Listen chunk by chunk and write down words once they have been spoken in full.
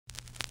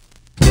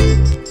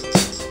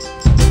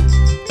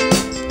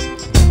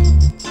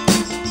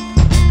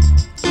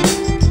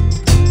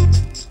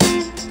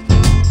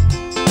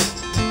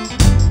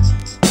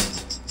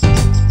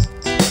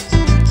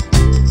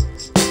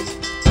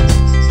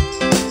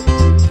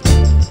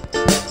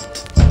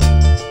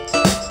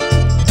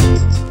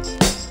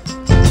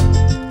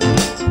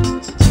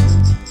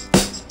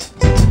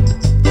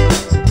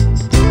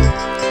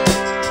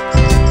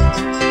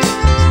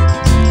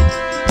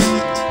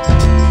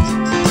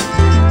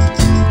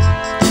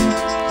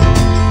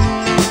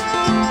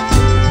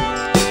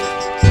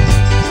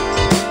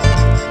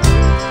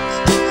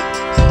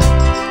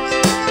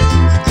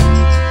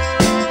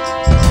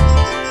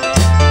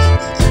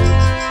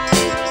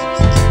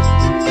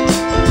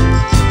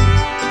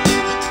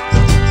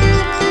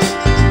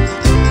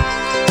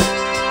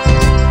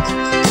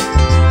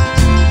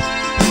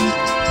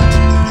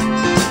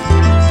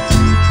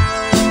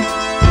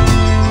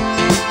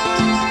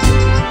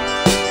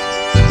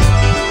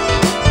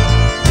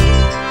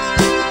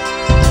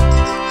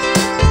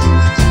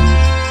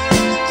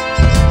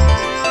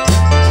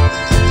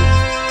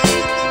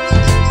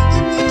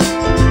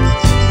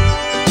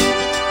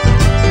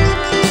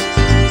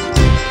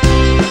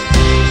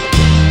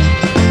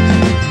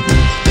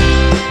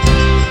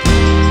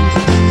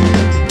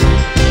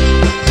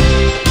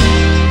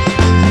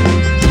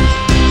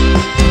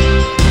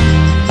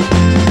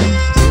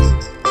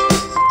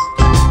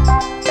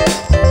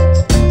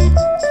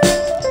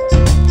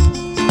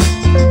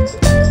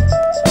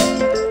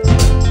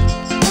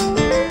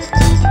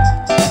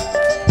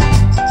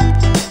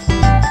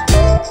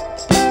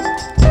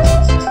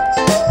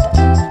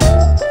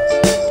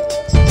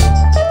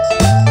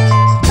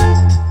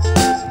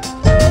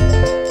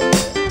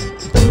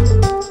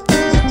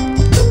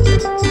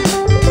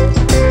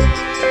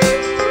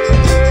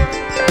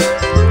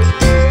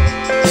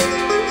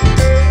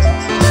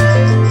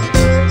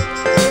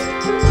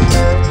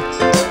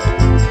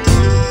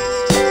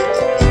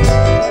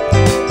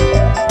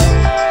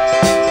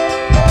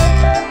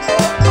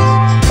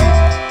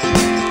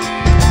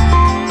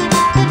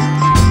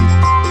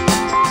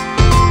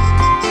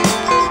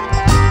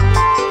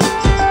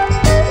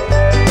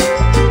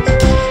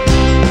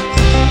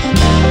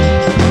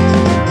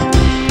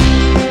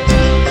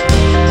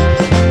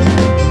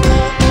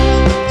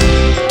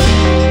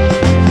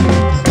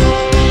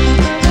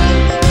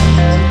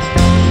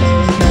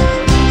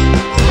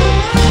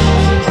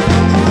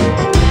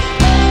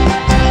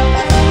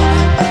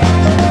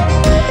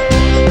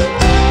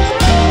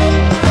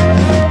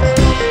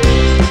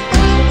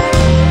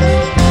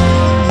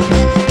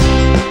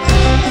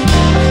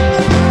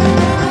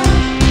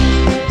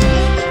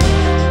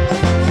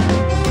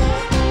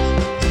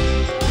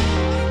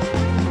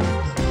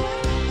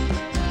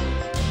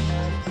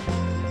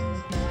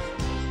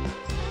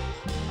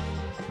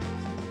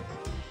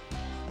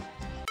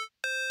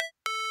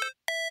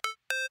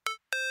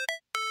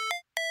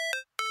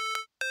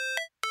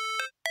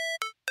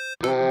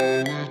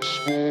Never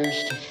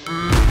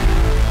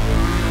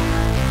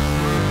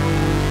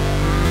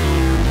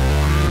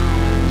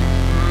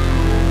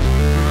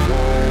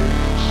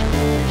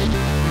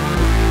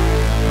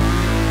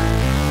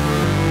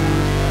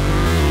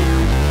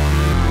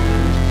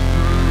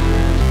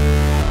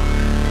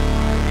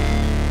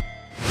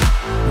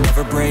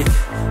break,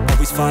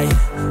 always fight,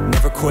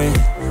 never quit,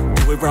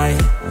 do it right,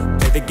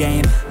 play the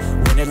game,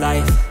 win it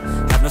life,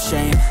 have no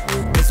shame,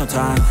 there's no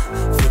time,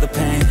 feel the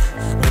pain,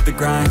 live the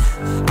grind,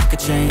 I could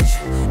change,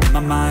 in my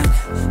mind,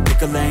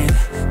 pick a lane,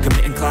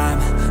 commit and climb,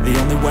 the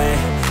only way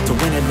to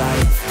win it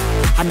life.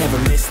 I never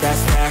miss,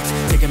 that's fact,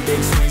 taking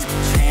big swings, put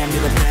your hand to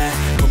the bat,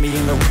 put me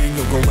in the ring,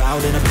 you'll go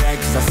out in a bag,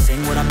 cause I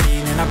sing what I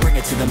mean and I bring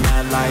it to the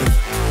mad light.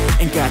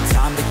 Ain't got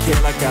time to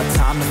kill, I got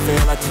time to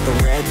feel, I took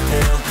the red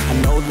pill, I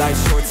know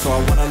life's short so I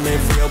wanna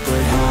live real,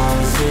 but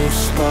how's it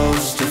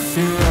supposed to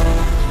feel?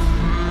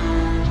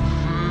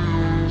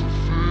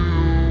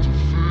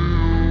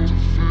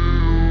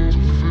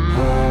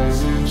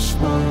 How's it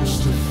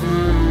supposed to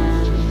feel?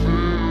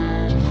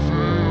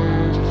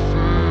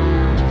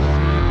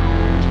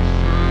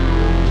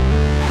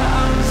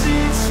 How's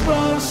it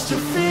supposed to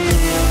feel?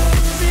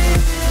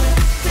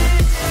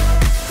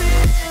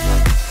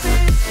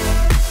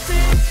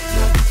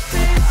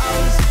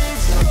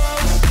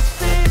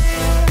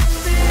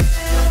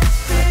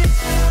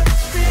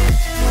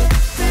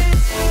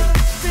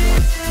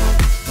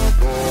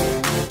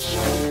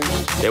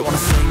 They wanna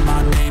sing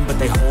my name, but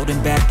they holding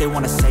back. They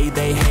wanna say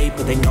they hate,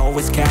 but they know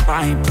it's cap.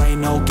 I ain't play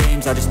no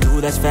games, I just do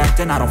that's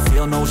fact. And I don't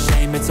feel no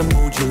shame, it's a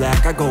mood you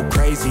lack. I go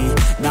crazy,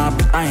 nah,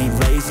 but I ain't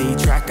lazy.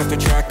 Track after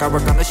track, I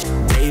work on this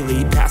shit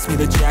daily. Pass me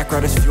the jack,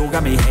 right as fuel,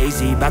 got me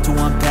hazy. About to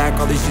unpack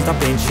all these things I've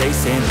been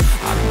chasing.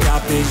 I've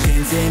got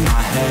visions in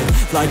my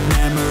head, like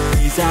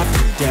memories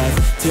after death.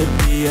 To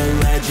be a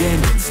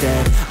legend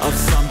instead of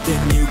something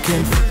you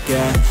can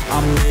forget.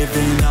 I'm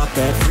living up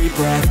every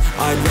breath,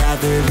 I'd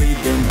rather lead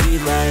than be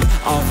led.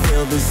 I'll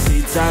fill the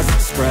seats as I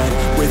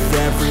spread with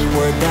every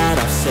word that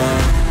I've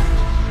said.